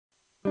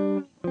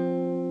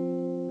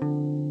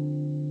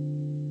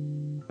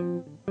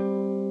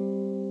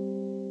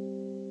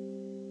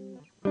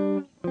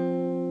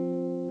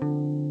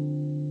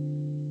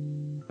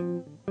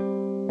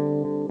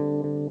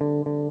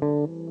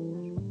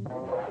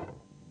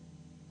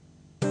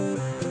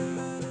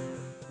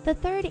The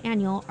third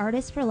annual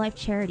Artists for Life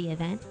charity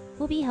event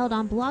will be held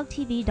on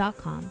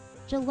blogtv.com,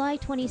 July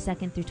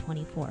 22nd through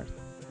 24th.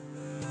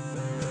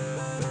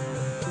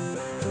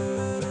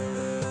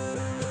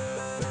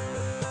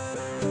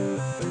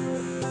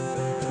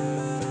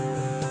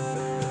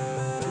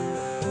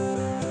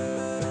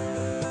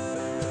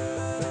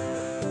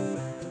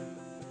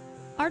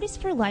 Artists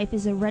for Life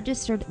is a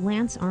registered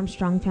Lance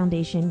Armstrong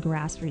Foundation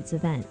grassroots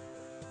event.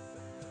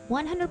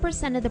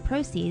 100% of the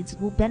proceeds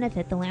will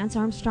benefit the Lance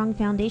Armstrong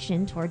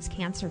Foundation towards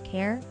cancer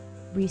care,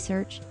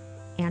 research,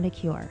 and a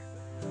cure.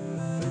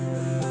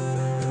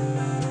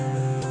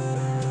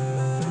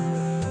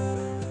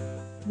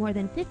 More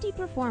than 50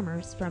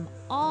 performers from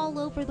all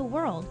over the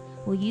world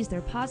will use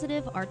their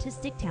positive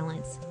artistic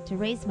talents to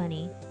raise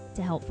money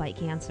to help fight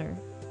cancer.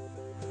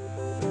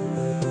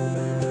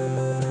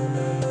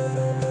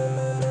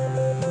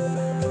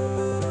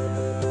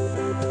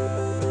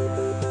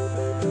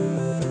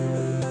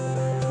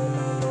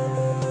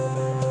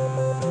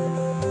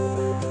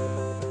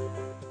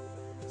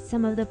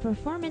 Some of the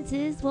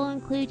performances will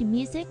include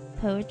music,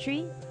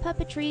 poetry,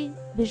 puppetry,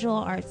 visual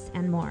arts,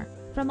 and more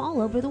from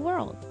all over the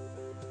world.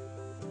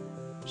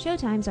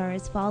 Showtimes are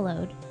as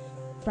followed: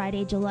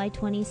 Friday, July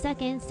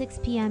 22nd, 6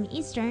 p.m.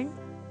 Eastern,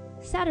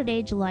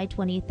 Saturday, July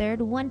 23rd,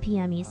 1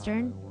 p.m.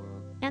 Eastern,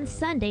 and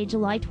Sunday,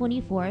 July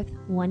 24th,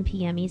 1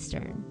 p.m.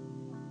 Eastern.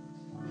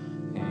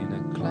 In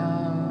a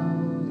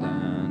cloud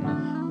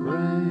and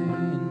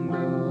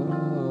rainbow.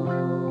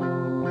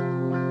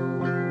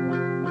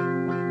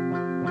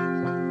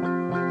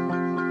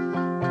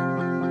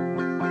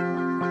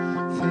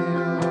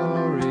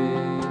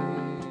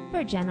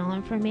 For general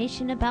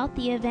information about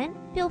the event,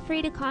 feel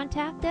free to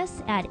contact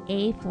us at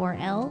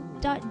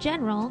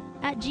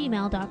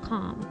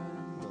a4l.general@gmail.com.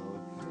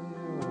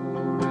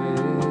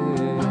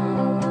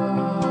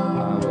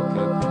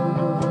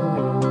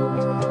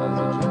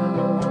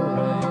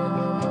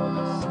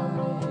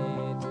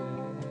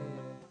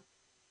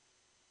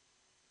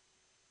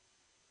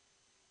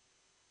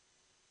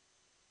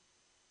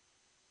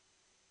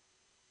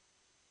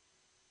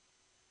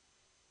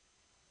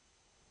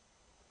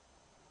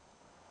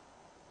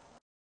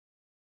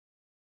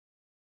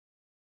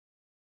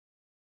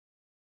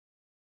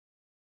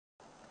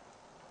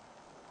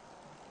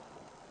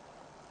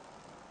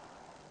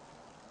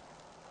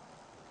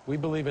 We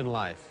believe in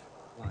life.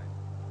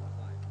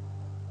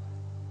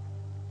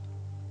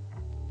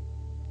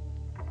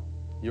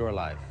 Your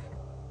life.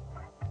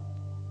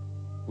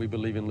 We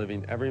believe in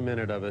living every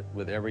minute of it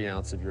with every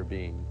ounce of your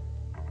being,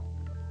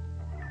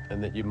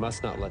 and that you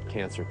must not let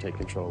cancer take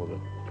control of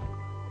it.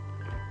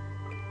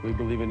 We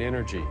believe in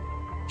energy,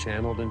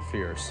 channeled and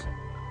fierce.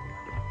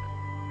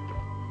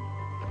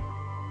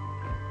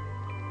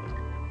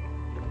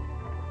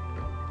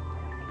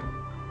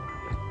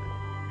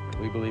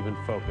 We believe in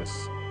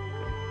focus,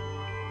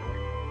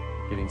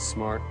 getting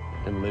smart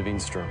and living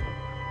strong.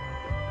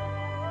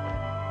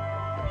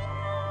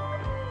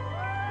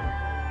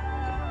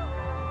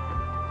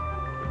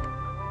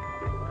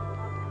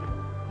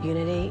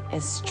 Unity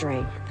is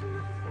strength.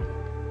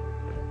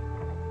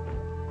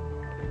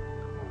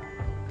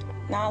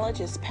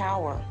 Knowledge is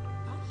power.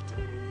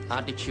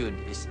 Attitude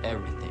is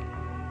everything.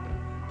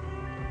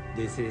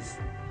 This is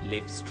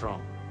Livestrong.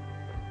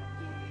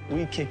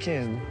 We kick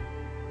in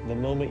the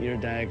moment you're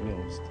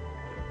diagnosed.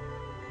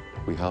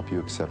 We help you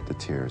accept the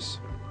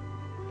tears.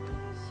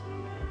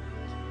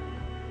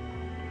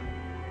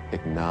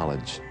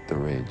 Acknowledge the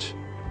rage.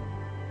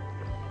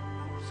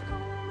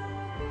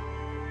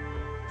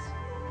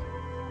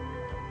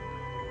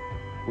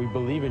 We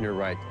believe in your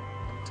right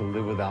to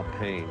live without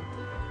pain.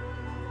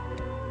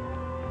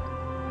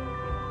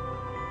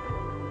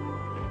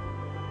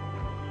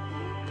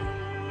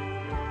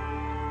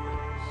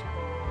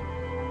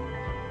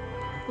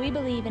 We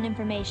believe in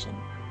information,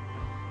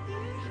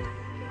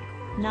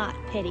 not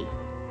pity.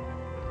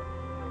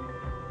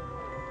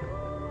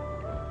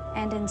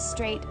 And in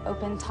straight,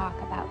 open talk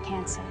about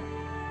cancer.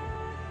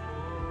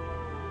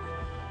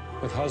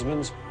 With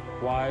husbands,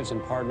 wives,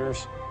 and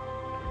partners,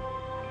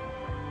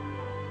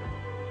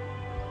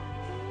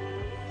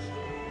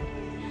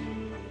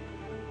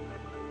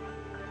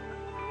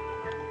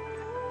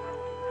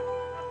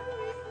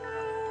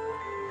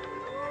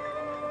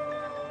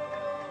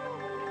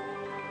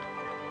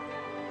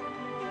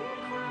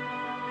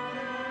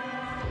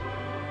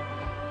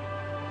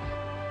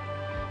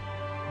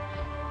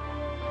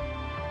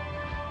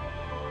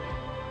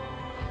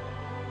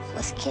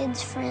 with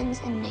kids, friends,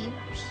 and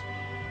neighbors.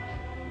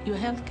 Your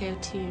healthcare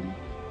team.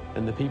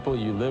 And the people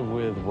you live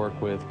with,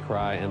 work with,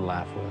 cry, and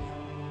laugh with.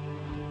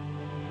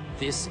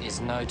 This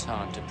is no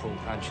time to pull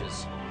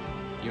punches.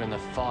 You're in the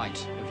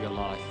fight of your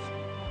life.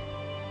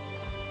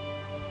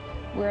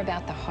 We're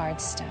about the hard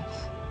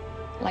stuff,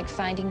 like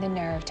finding the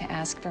nerve to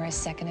ask for a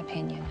second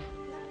opinion,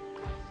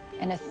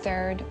 and a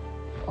third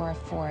or a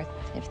fourth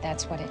if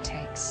that's what it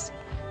takes.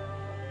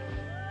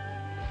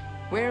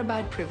 We're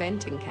about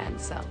preventing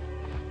cancer.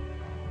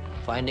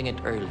 Finding it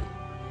early.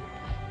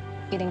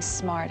 Getting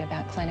smart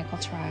about clinical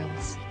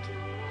trials.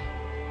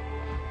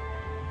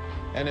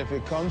 And if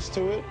it comes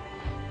to it,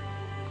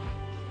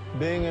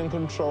 being in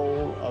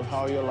control of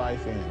how your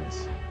life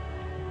ends.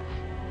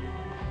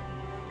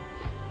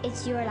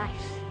 It's your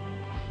life.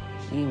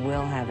 You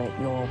will have it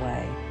your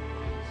way.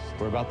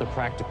 We're about the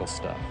practical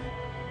stuff.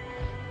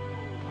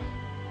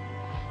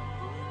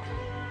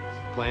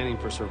 Planning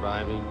for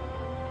surviving,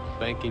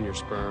 banking your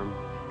sperm,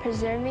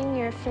 Preserving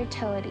your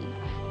fertility.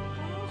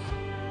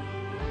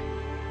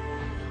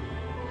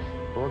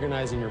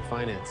 organizing your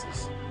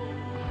finances,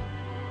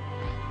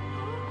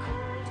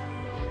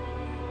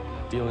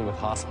 dealing with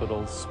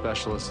hospitals,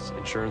 specialists,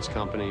 insurance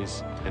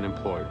companies, and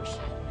employers.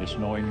 It's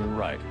knowing your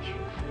rights.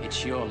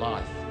 It's your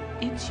life.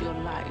 It's your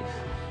life.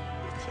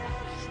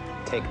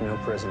 Take no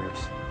prisoners.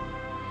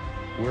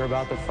 We're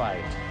about the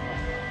fight.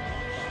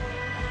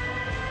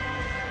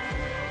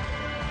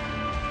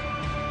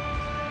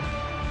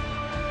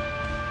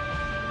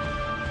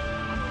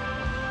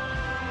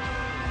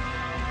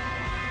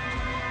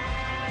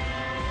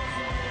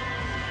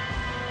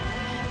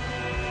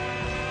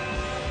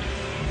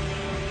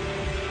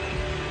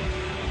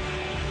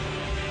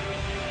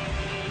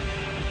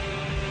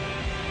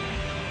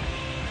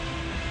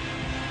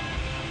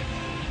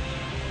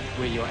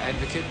 We're your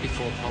advocate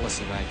before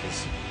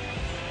policymakers.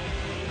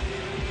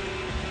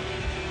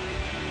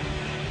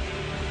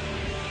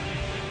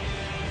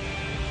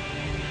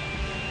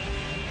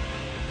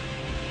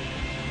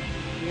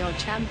 We are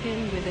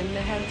champion within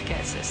the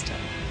healthcare system.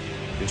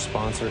 Your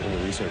sponsor in the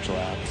research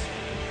labs.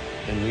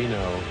 And we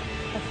know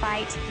The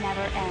fight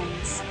never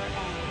ends.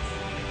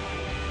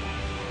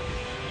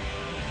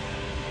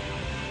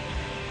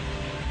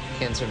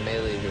 Cancer may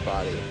leave your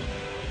body,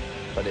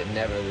 but it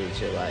never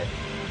leaves your life.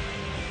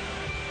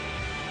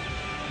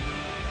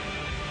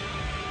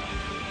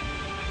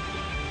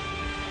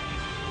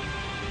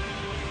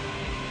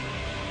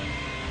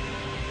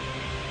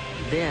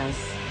 This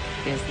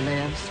is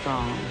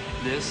Livestrong.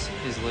 This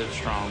is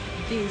Livestrong.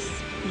 This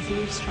is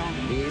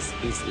Livestrong. This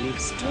is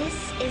Livestrong.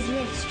 This is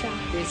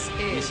Livestrong. This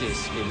This is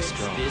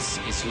Livestrong. This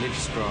is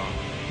Livestrong.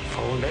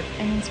 Founded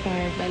and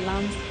inspired by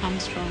Lance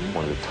Armstrong.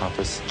 One of the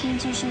toughest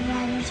Cancer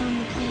survivors on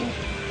the planet.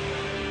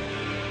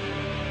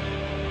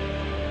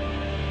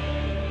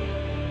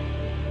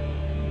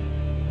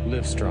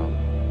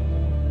 Livestrong.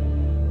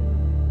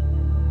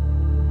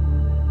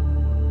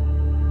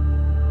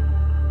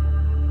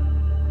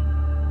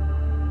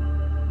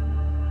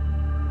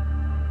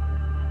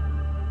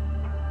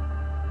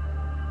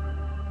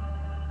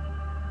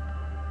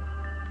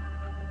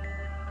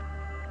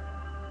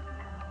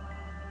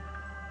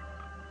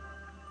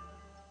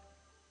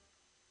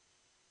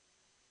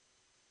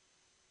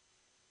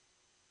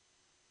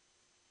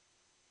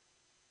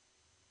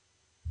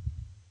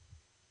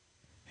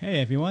 Hey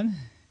everyone.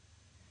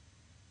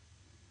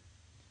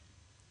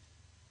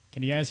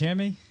 Can you guys hear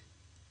me?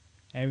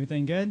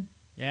 Everything good?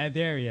 Yeah,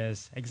 there he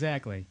is.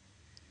 Exactly.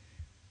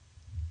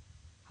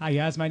 Hi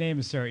guys, my name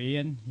is Sir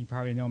Ian. You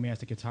probably know me as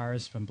the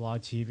guitarist from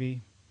Blog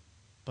TV.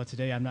 But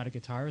today I'm not a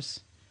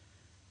guitarist.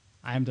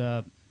 I'm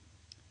the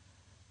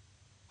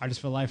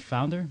Artists for Life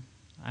founder.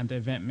 I'm the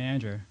event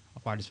manager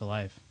of Artists for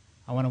Life.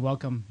 I want to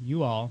welcome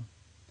you all,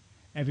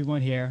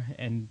 everyone here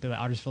in the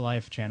Artists for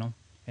Life channel,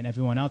 and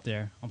everyone out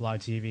there on Blog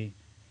TV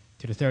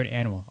to the 3rd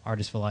annual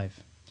Artists for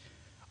Life.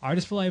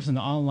 Artists for Life is an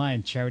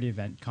online charity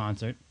event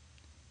concert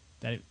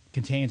that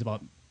contains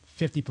about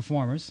 50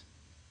 performers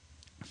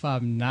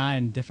from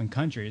 9 different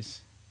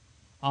countries,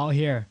 all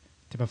here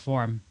to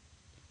perform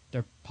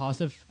their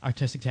positive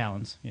artistic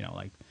talents, you know,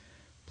 like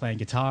playing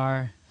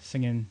guitar,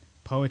 singing,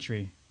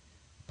 poetry,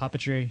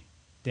 puppetry,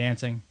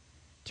 dancing,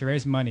 to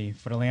raise money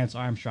for the Lance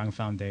Armstrong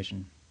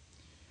Foundation.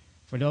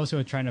 For those who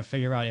are trying to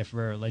figure out if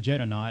we're legit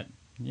or not,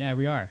 yeah,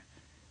 we are.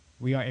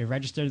 We are a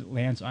registered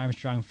Lance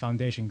Armstrong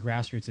Foundation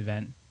grassroots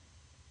event,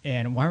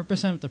 and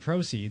 100% of the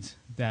proceeds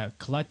that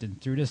collected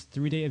through this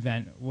 3-day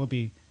event will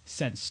be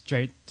sent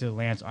straight to the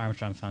Lance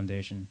Armstrong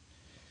Foundation.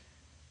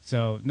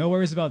 So no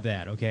worries about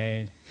that,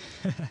 okay?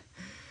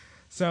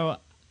 So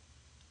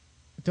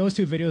those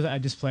 2 videos that I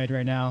just played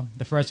right now,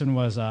 the first one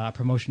was a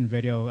promotion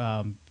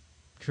video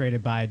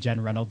created by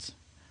Jen Reynolds,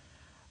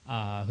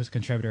 who's a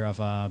contributor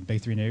of Big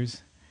 3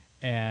 News.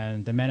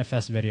 And the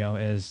manifest video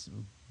is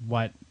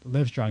what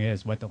Livestrong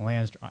is, what the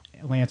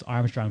Lance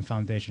Armstrong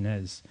Foundation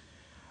is.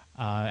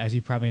 As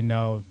you probably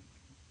know,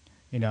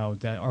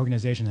 the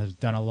organization has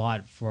done a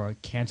lot for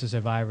cancer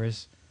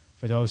survivors,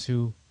 for those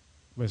who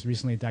was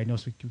recently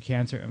diagnosed with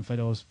cancer, and for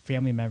those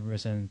family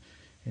members and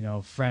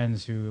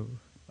friends who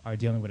are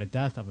dealing with the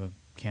death of a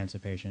cancer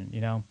patient.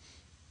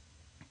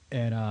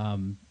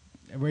 And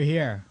we're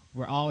here.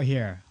 We're all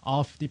here.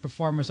 All 50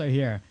 performers are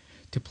here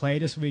to play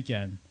this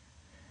weekend,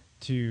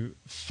 to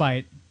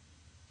fight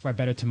for a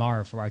better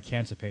tomorrow for our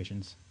cancer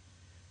patients,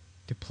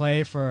 to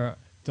play for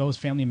those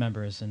family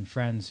members and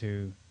friends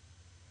who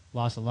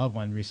lost a loved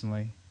one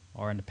recently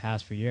or in the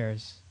past few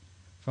years,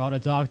 for all the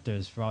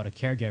doctors, for all the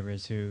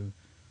caregivers who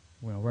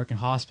work in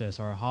hospice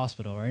or a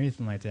hospital or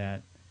anything like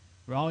that.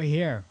 We're all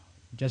here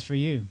just for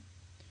you.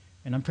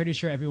 And I'm pretty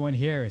sure everyone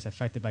here is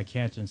affected by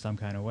cancer in some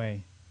kind of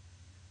way.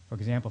 For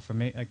example, for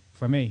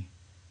me,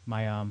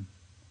 I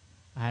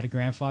had a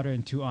grandfather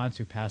and 2 aunts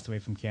who passed away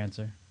from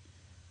cancer.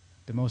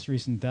 the most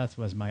recent death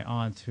was my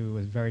aunt, who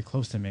was very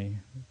close to me,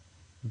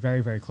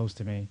 very, very close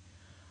to me.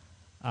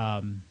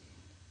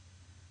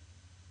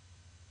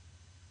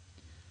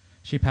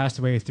 She passed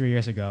away 3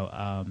 years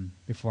ago,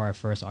 before our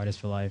first Artist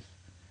for Life,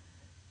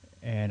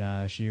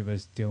 and she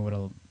was dealing with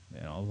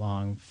a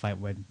long fight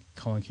with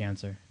colon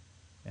cancer,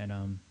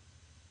 and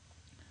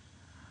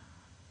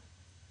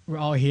we're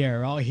all here.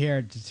 We're all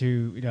here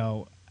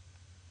to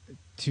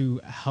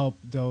to help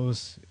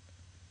those.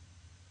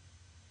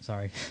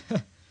 Sorry,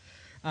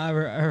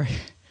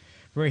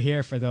 we're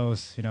here for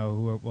those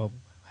who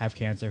have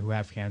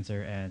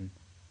cancer, and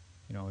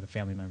the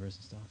family members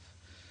and stuff.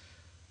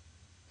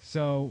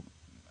 So,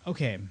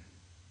 okay.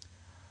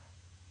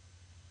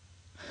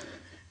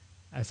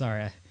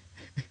 Sorry.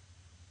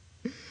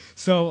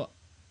 So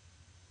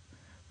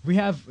we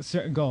have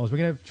certain goals. We're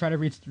gonna try to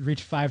reach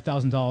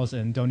 $5,000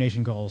 in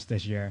donation goals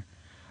this year.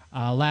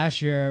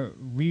 Last year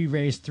we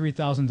raised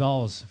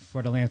 $3,000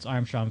 for the Lance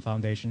Armstrong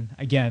Foundation.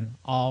 Again,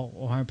 all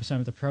 100%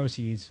 of the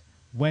proceeds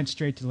went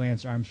straight to the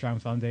Lance Armstrong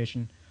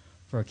Foundation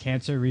for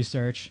cancer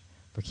research,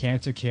 for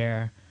cancer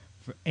care,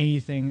 for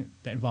anything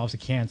that involves a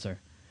cancer.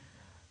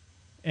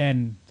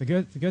 And the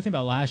good thing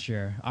about last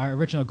year, our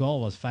original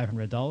goal was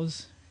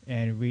 $500,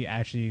 and we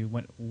actually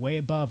went way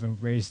above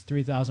and raised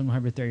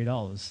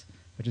 $3,130,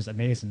 which is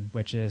amazing.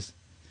 Which is,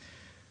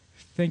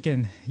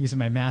 using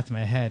my math in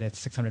my head,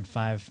 it's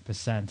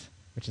 605%,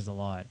 which is a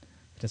lot.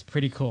 Which is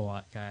pretty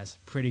cool, guys.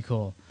 Pretty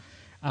cool.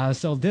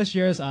 So this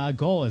year's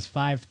goal is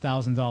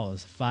 $5,000.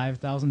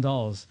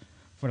 $5,000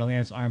 for the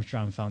Lance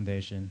Armstrong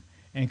Foundation.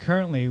 And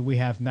currently we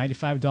have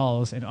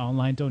 $95 in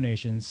online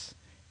donations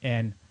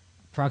and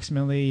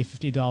approximately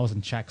 $50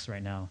 in checks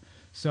right now.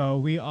 So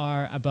we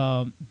are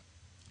about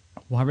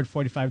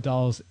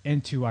 $145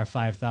 into our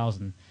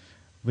 $5,000.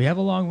 We have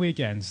a long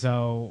weekend,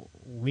 so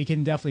we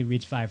can definitely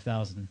reach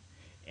 $5,000.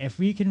 If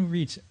we can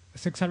reach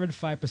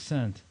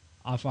 605%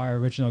 off our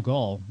original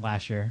goal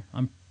last year,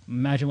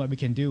 imagine what we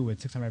can do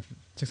with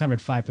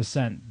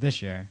 605%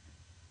 this year.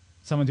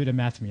 Someone do the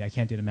math for me. I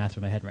can't do the math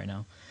in my head right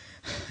now.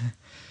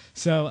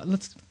 So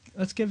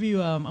let's give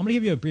you. I'm gonna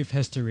give you a brief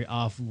history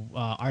of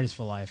Artists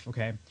for Life.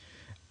 Okay,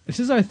 this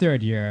is our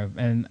third year,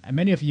 and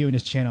many of you in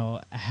this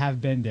channel have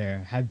been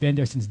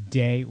there since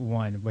day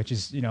one, which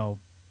is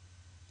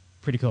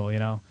pretty cool.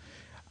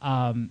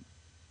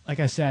 Like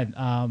I said,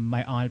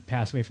 my aunt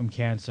passed away from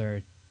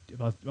cancer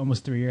about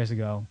almost 3 years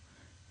ago,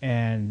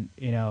 and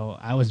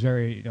I was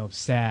very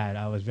sad.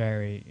 I was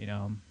very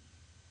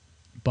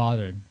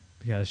bothered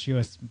because she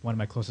was one of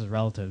my closest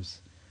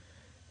relatives,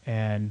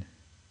 and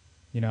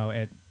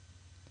it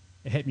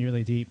hit me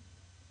really deep.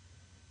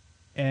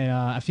 And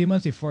a few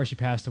months before she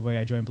passed away,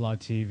 I joined Blog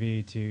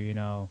TV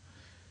to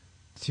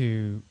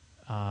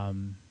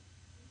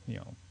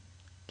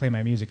play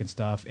my music and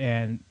stuff.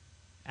 And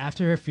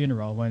after her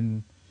funeral,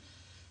 when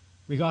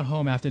we got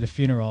home after the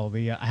funeral,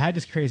 I had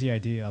this crazy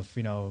idea of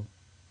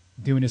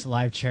doing this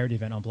live charity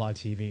event on Blog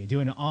TV,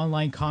 doing an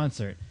online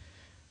concert.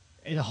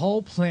 And the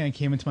whole plan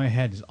came into my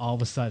head all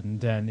of a sudden.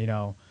 Then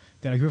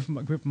then a group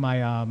of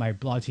my my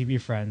Blog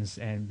TV friends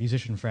and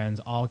musician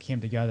friends all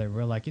came together.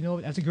 We're like,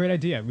 that's a great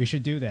idea. We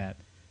should do that.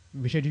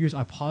 We should use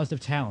our positive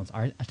talents,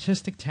 our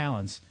artistic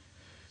talents,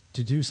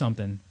 to do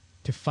something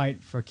to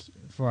fight for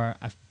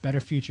a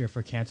better future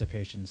for cancer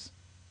patients.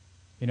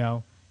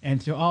 And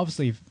to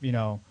obviously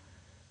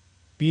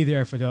be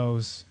there for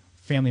those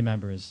family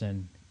members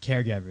and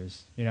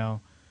caregivers.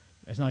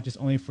 It's not just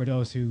only for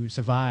those who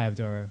survived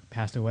or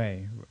passed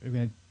away. We're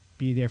going to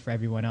be there for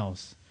everyone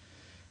else.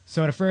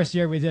 So the first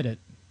year we did it.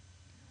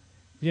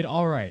 We did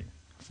all right,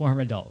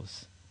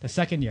 $400. The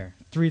second year,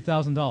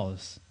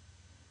 $3,000.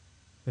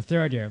 The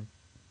third year,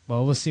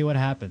 well, we'll see what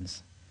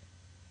happens.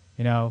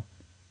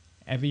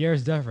 Every year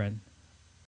is different.